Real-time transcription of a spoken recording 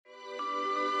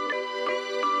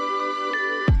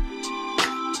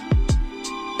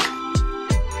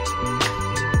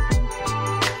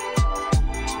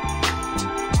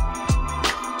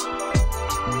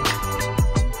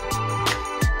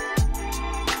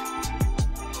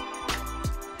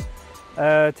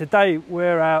Today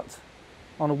we're out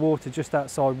on a water just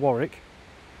outside Warwick,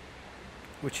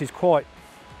 which is quite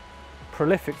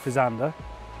prolific for Zander.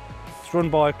 It's run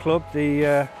by a club,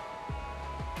 the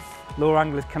Lure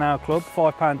Anglers Canal Club,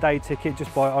 £5 day ticket,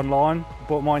 just buy it online.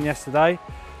 Bought mine yesterday,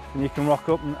 and you can rock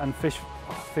up and fish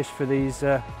for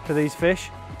these fish.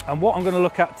 And what I'm going to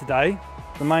look at today,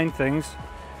 the main things,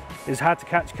 is how to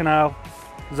catch canal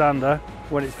Zander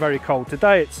when it's very cold.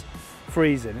 Today it's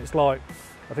freezing. It's like,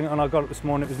 I think when I got up this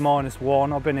morning it was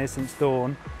 -1. I've been here since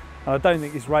dawn, and I don't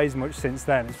think it's raised much since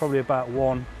then. It's probably about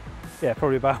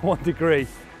probably about 1 degree.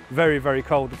 Very, very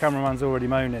cold. The cameraman's already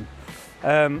moaning.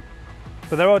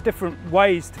 But there are different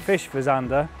ways to fish for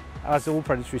Zander, as all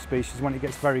predatory species. When it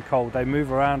gets very cold, they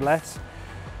move around less.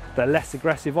 They're less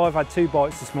aggressive. I've had 2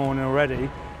 bites this morning already,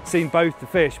 seen both the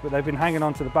fish, but they've been hanging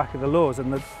onto the back of the lures,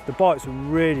 and the bites were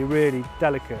really, really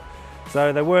delicate.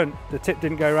 So the tip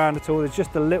didn't go around at all. There's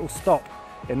just a little stop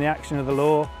in the action of the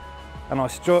lure, and I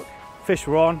struck, fish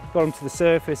were on, got them to the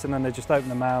surface, and then they just opened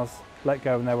their mouths, let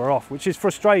go, and they were off, which is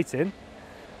frustrating,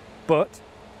 but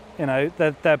you know,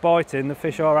 they're biting, the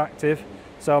fish are active,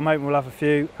 so I'm hoping we'll have a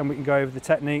few and we can go over the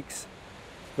techniques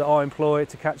that I employ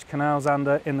to catch canal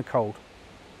Zander in the cold.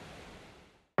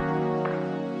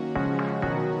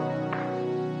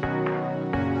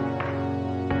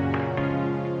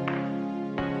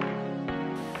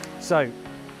 So,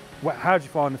 how do you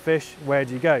find the fish? Where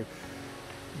do you go?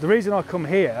 The reason I come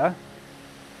here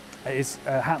is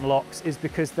Hatton Locks is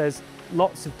because there's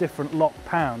lots of different lock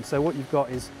pounds. So what you've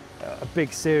got is a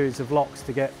big series of locks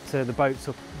to get to the boats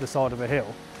up the side of a hill.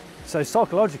 So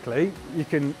psychologically, you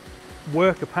can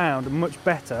work a pound much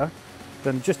better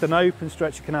than just an open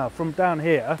stretch of canal. From down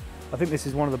here, I think this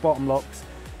is one of the bottom locks,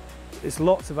 it's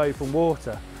lots of open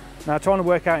water. Now trying to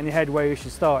work out in your head where you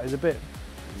should start is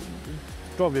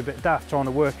probably a bit daft, trying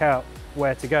to work out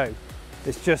where to go.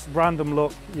 It's just random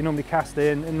luck. You normally cast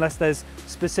in, unless there's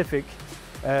specific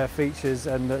features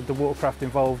and the watercraft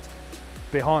involved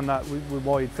behind that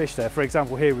why you'd fish there. For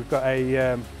example, here we've got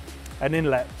an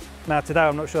inlet. Now today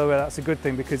I'm not sure whether that's a good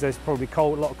thing because there's probably a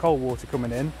lot of cold water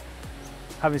coming in.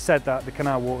 Having said that, the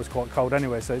canal water is quite cold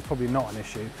anyway, so it's probably not an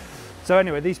issue. So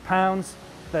anyway, these pounds,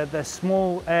 they're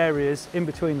small areas in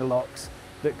between the locks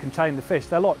that contain the fish.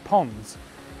 They're like ponds.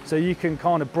 So you can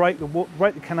kind of break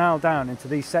the canal down into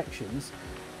these sections,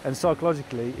 and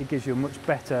psychologically it gives you a much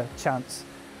better chance,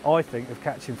 I think, of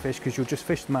catching fish, because you'll just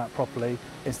fish them out properly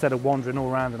instead of wandering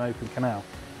all around an open canal.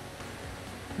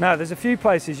 Now there's a few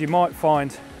places you might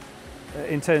find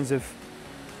in terms of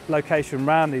location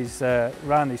around these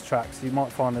tracks, you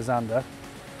might find the Zander.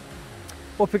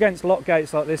 Up against lock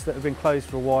gates like this that have been closed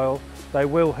for a while, they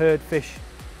will herd fish,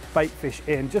 bait fish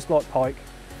in, just like pike.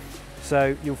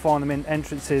 So you'll find them in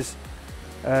entrances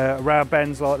around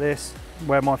bends like this,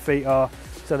 where my feet are,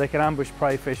 so they can ambush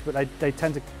prey fish, but they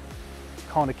tend to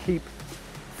kind of keep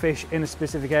fish in a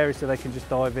specific area so they can just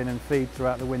dive in and feed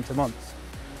throughout the winter months.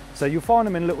 So you'll find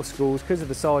them in little schools because of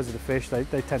the size of the fish,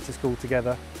 they tend to school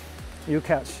together.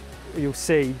 You'll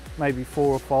see maybe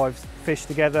 4 or 5 fish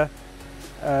together.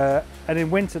 And in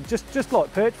winter, just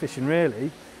like perch fishing really,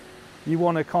 you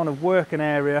want to kind of work an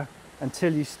area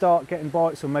until you start getting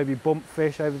bites or maybe bump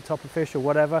fish over the top of fish or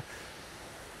whatever,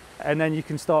 and then you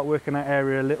can start working that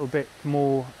area a little bit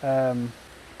more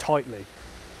tightly.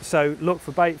 So look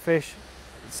for bait fish,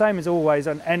 same as always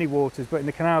on any waters, but in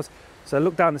the canals. So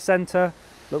look down the centre,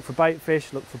 look for bait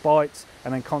fish, look for bites,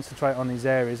 and then concentrate on these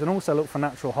areas. And also look for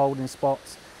natural holding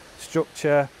spots,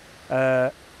 structure,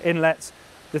 inlets.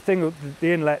 The thing with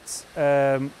the inlets,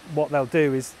 what they'll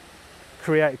do is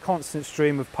create a constant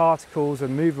stream of particles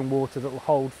and moving water that will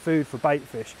hold food for bait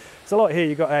fish. So like here,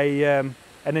 you've got an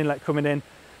inlet coming in.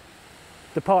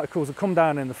 The particles will come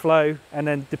down in the flow and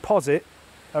then deposit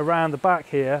around the back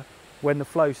here when the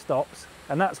flow stops,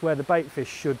 and that's where the bait fish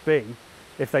should be.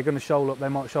 If they're going to shoal up, they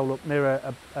might shoal up near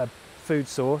a food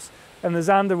source, and the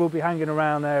Zander will be hanging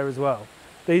around there as well.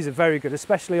 These are very good,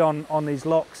 especially on these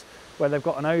locks where they've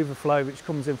got an overflow which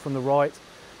comes in from the right,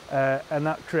 and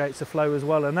that creates a flow as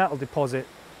well, and that'll deposit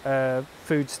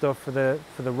food stuff for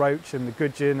the roach and the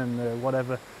gudgeon and the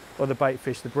whatever other bait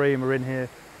fish, the bream, are in here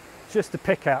just to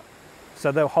pick at.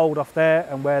 So they'll hold off there,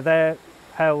 and where they're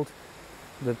held,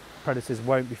 the predators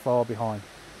won't be far behind.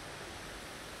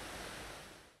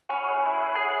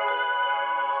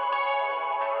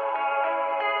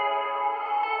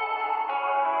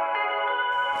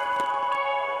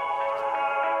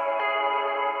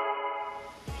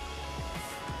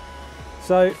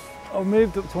 So I've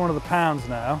moved up to one of the pounds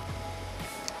now.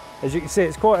 As you can see,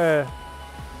 it's quite a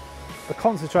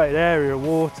concentrated area of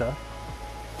water.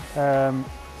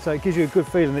 So it gives you a good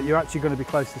feeling that you're actually going to be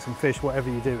close to some fish, whatever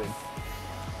you're doing.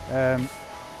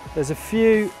 There's a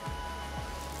few,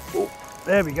 oh,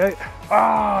 there we go.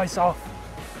 Ah, it's off.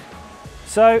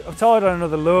 So I've tied on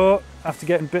another lure after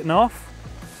getting bitten off.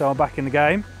 So I'm back in the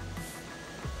game.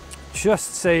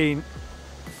 Just seen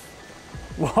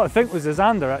what I think was a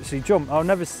Zander actually jump.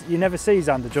 You never see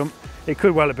Zander jump. It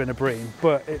could well have been a bream,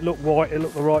 but it looked white, it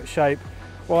looked the right shape,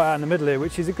 right out in the middle here,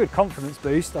 which is a good confidence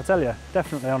boost, I tell you,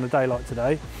 definitely on a day like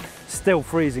today. Still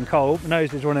freezing cold, my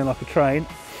nose is running like a train,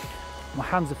 my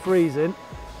hands are freezing,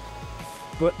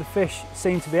 but the fish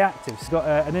seem to be active. It's got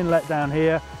an inlet down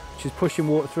here, which is pushing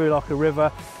water through like a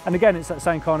river. And again, it's that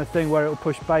same kind of thing where it'll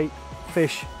push bait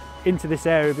fish into this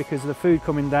area because of the food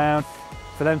coming down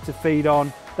for them to feed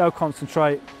on. They'll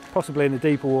concentrate possibly in the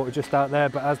deeper water just out there,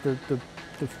 but as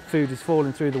the food is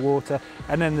falling through the water,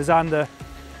 and then the Zander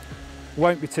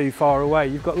won't be too far away.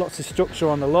 You've got lots of structure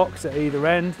on the locks at either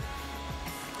end.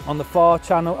 On the far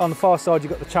side,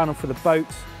 you've got the channel for the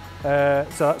boats, so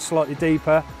that's slightly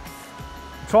deeper.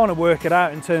 I'm trying to work it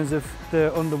out in terms of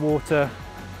the underwater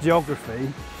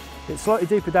geography. It's slightly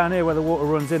deeper down here where the water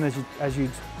runs in as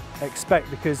you'd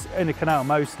expect, because in a canal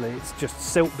mostly it's just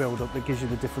silt build-up that gives you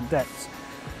the different depths.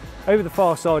 Over the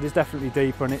far side is definitely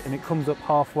deeper, and it comes up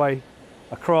halfway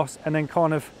across and then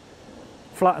kind of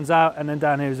flattens out, and then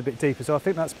down here is a bit deeper. So I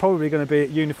think that's probably going to be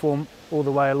uniform all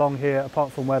the way along here,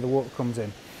 apart from where the water comes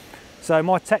in. So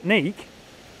my technique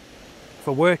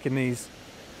for working these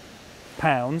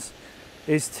pounds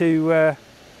is to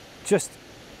just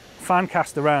fan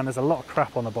cast around. There's a lot of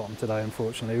crap on the bottom today,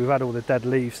 unfortunately. We've had all the dead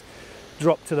leaves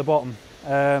drop to the bottom.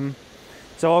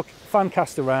 So I'll fan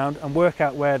cast around and work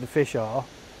out where the fish are,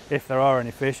 if there are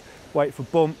any fish, wait for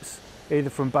bumps, either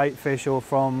from bait fish or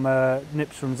from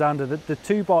nips from Zander. The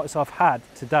two bites I've had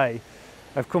today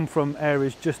have come from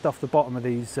areas just off the bottom of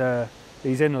these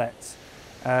inlets,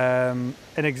 in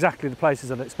exactly the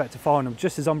places I'd expect to find them.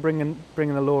 Just as I'm bringing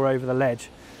the lure over the ledge,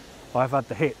 I've had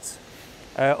the hits.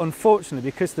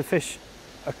 Unfortunately, because the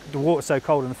water's so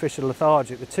cold and the fish are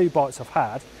lethargic, the two bites I've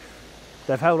had,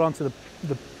 they've held on to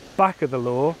the back of the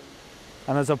lure,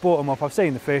 and as I've brought them up, I've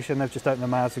seen the fish and they've just opened their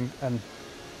mouths and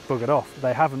buggered off.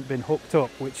 They haven't been hooked up,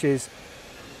 which is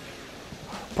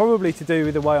probably to do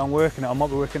with the way I'm working it. I might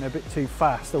be working it a bit too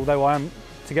fast, although I am,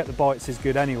 to get the bites is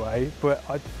good anyway, but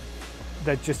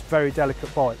they're just very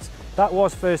delicate bites. That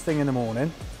was first thing in the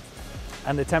morning,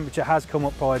 and the temperature has come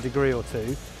up by a degree or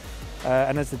two,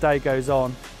 and as the day goes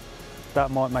on,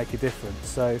 that might make a difference.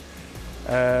 So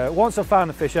once I've found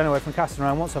the fish anyway, from casting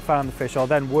around, once I've found the fish, I'll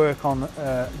then work on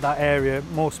that area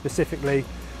more specifically,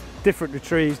 different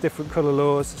retrieves, different colour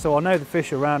lures, so I know the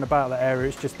fish around about that area.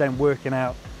 It's just then working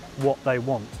out what they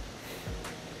want.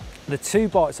 The two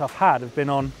bites I've had have been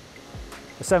on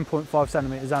a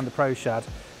 7.5cm Zander Pro shad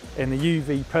in the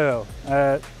UV pearl.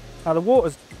 Now the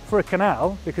water's, for a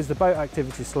canal, because the boat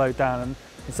activity slowed down and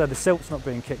so the silt's not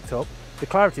being kicked up, the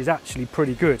clarity is actually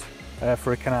pretty good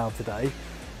for a canal today.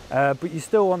 But you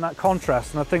still want that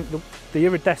contrast, and I think the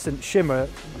iridescent shimmer,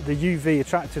 the UV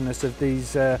attractiveness of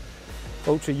these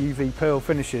ultra UV pearl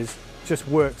finishes just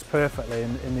works perfectly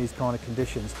in these kind of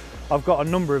conditions. I've got a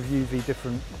number of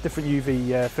different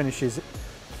UV finishes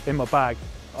in my bag.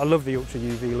 I love the ultra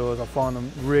UV lures. I find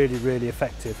them really, really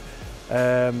effective.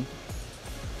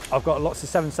 I've got lots of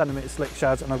 7cm slick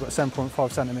shads, and I've got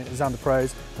 7.5cm Zander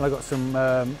Pros, and I've got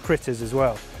some critters as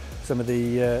well, some of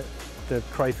the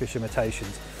crayfish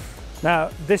imitations. Now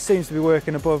this seems to be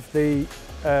working above the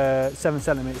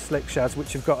 7cm slick shads,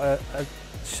 which have got a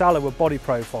shallower body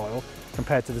profile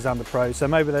compared to the Zander Pro, so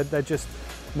maybe they're just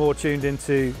more tuned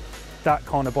into that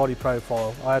kind of body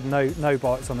profile. I had no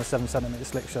bites on the 7cm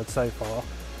slick shad so far,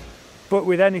 but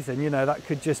with anything, you know, that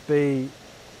could just be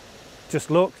just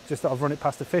luck, just that I've run it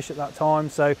past the fish at that time.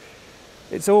 So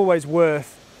it's always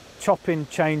worth chopping,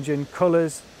 changing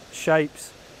colours,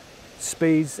 shapes,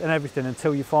 speeds and everything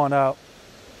until you find out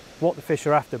what the fish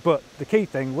are after. But the key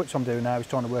thing, which I'm doing now, is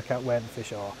trying to work out where the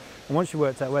fish are. And once you've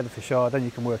worked out where the fish are, then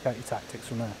you can work out your tactics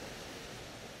from there.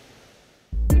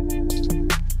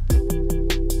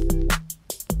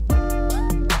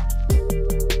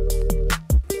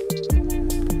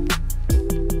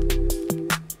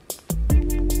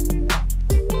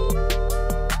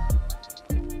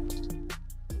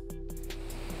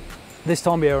 This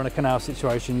time of year in a canal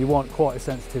situation, you want quite a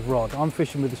sensitive rod. I'm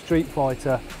fishing with a Street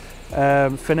Fighter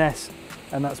finesse,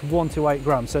 and that's 1 to 8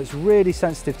 grams, so it's really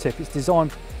sensitive tip. It's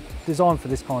designed for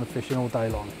this kind of fishing all day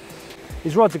long.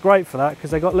 These rods are great for that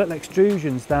because they've got little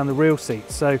extrusions down the reel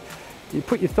seats, so you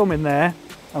put your thumb in there,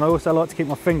 and I also like to keep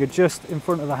my finger just in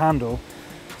front of the handle,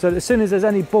 so that as soon as there's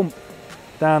any bump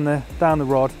down the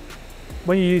rod,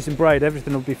 when you're using braid,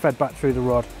 everything will be fed back through the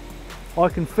rod. I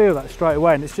can feel that straight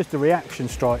away, and it's just a reaction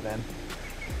strike then.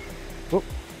 Oh,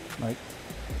 no,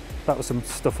 that was some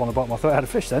stuff on the bottom. I thought I had a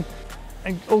fish then.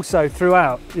 And also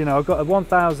throughout, you know, I've got a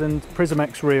 1000 Prism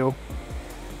X reel,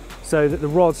 so that the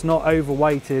rod's not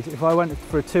overweighted. If I went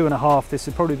for a 2.5, this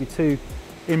would probably be too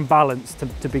imbalanced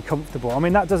to be comfortable. I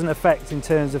mean, that doesn't affect in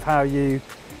terms of how you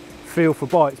feel for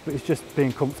bites, but it's just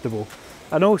being comfortable.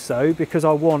 And also, because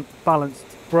I want balanced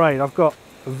braid, I've got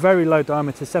a very low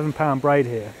diameter 7-pound braid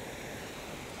here,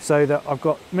 so that I've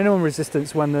got minimum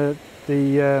resistance when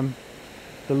the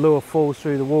lure falls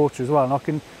through the water as well.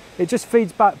 And it just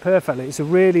feeds back perfectly. It's a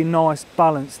really nice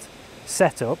balanced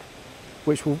setup,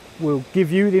 which will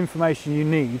give you the information you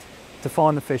need to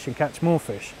find the fish and catch more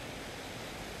fish.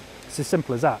 It's as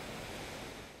simple as that.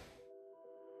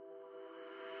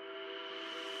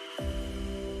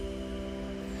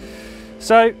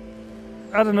 So,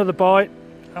 had another bite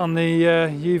on the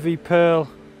UV Pearl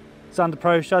Zander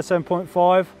Pro Shad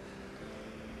 7.5.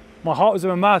 My heart was in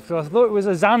my mouth because I thought it was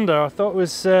a Zander. I thought it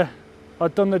was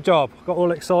I'd done the job. I got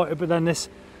all excited, but then this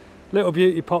little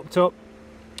beauty popped up,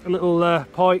 a little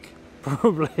pike,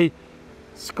 probably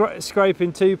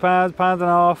scraping 2 pounds,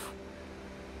 £1.5.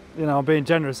 You know, I'm being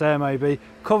generous there maybe,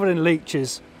 covered in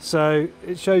leeches. So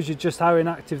it shows you just how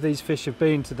inactive these fish have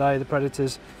been today, the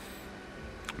predators.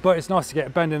 But it's nice to get a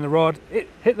bend in the rod. It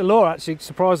hit the lure actually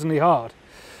surprisingly hard.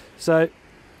 So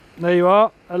there you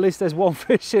are. At least there's one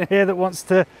fish in here that wants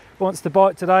to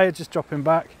bite today. I'll just drop him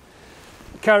back.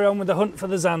 Carry on with the hunt for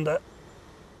the Zander.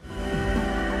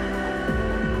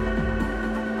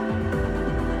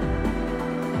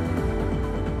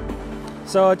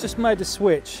 So I just made a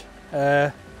switch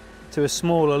to a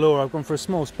smaller lure. I've gone for a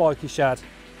small spiky shad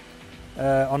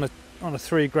on a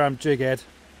 3 gram jig head.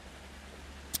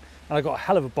 And I got a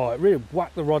hell of a bite, really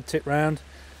whacked the rod tip round.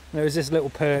 And there was this little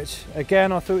perch.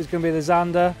 Again, I thought it was going to be the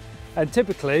Zander. And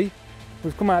typically,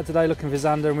 we've come out today looking for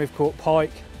Zander and we've caught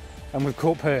pike and we've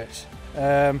caught perch.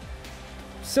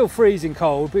 Still freezing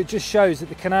cold, but it just shows that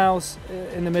the canals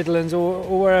in the Midlands or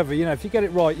wherever, you know, if you get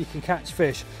it right, you can catch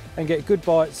fish and get good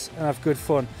bites and have good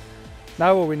fun.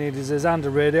 Now all we need is a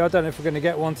Zander really. I don't know if we're going to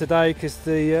get one today because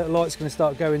the light's going to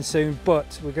start going soon,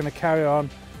 but we're going to carry on,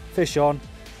 fish on,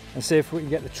 and see if we can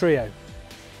get the trio.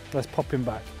 Let's pop him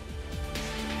back.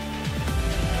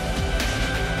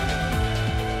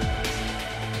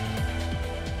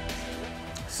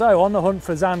 So on the hunt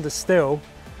for Zander still,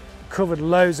 covered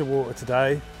loads of water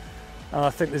today, and I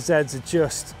think the Zeds are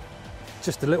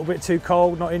just a little bit too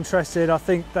cold, not interested. I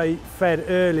think they fed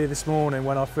earlier this morning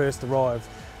when I first arrived,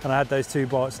 and I had those 2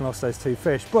 bites and lost those 2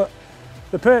 fish. But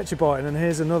the perch are biting, and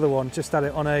here's another one. Just had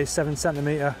it on a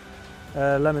 7cm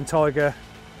lemon tiger,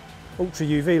 ultra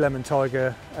UV lemon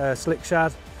tiger slick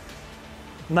shad.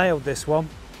 Nailed this one.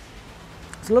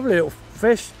 It's a lovely little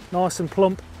fish, nice and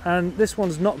plump, and this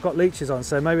one's not got leeches on,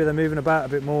 so maybe they're moving about a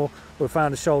bit more. We've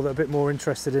found a shoal that are a bit more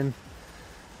interested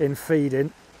in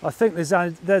feeding. I think the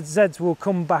Zeds will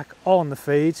come back on the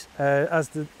feed as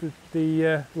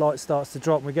the light starts to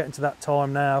drop. We're getting to that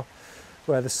time now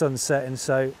where the sun's setting,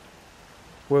 so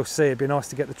we'll see. It'd be nice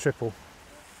to get the triple.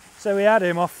 So we had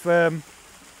him off one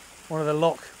of the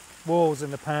lock walls in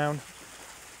the pound,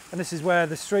 and this is where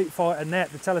the Street Fighter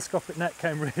net, the telescopic net,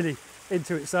 came really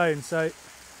into its own. So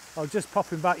I'll just pop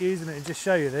him back using it and just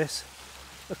show you this.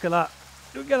 Look at that.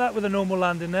 Look at that with a normal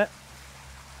landing net.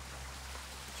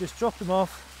 Just drop him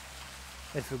off.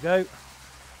 If we go.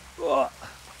 Oh,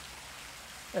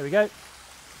 there we go.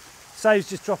 Saves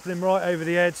just dropping him right over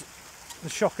the edge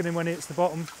and shocking him when he hits the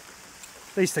bottom.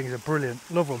 These things are brilliant.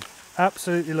 Love them.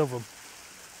 Absolutely love them.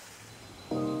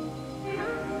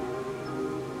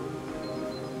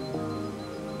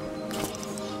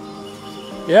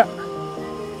 Yeah.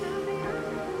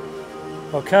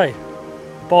 Okay.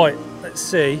 Bite. Let's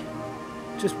see.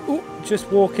 Just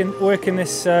working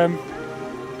this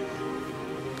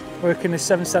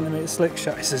 7cm slick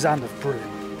shot. It's a Zander. Brilliant.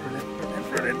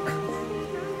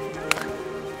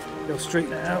 You'll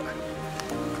straighten it out.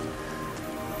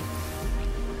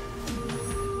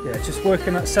 Yeah, just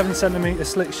working that 7cm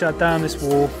slick shad down this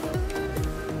wall.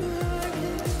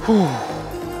 Whew,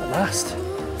 at last.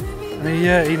 And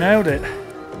he nailed it.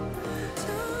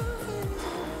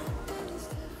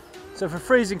 So for a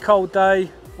freezing cold day,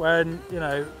 when you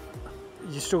know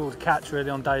you struggle to catch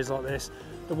really on days like this,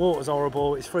 the water's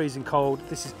horrible, it's freezing cold.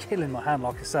 This is killing my hand,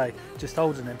 like I say, just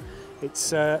holding him.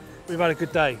 It's we've had a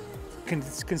good day,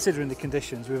 considering the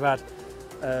conditions. We've had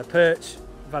perch,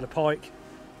 we've had a pike,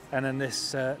 and then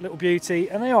this little beauty,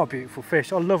 and they are beautiful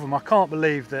fish. I love them. I can't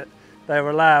believe that they were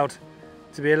allowed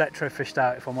to be electro-fished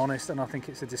out, if I'm honest, and I think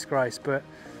it's a disgrace. But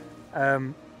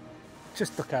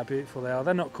just look how beautiful they are.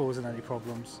 They're not causing any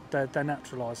problems. They're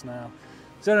naturalised now.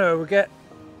 So anyway, we'll get,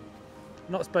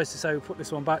 I'm not supposed to say we'll put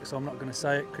this one back, so I'm not going to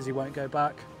say it because he won't go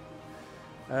back.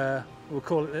 We'll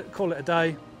call it a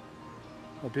day.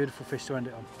 A beautiful fish to end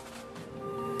it on.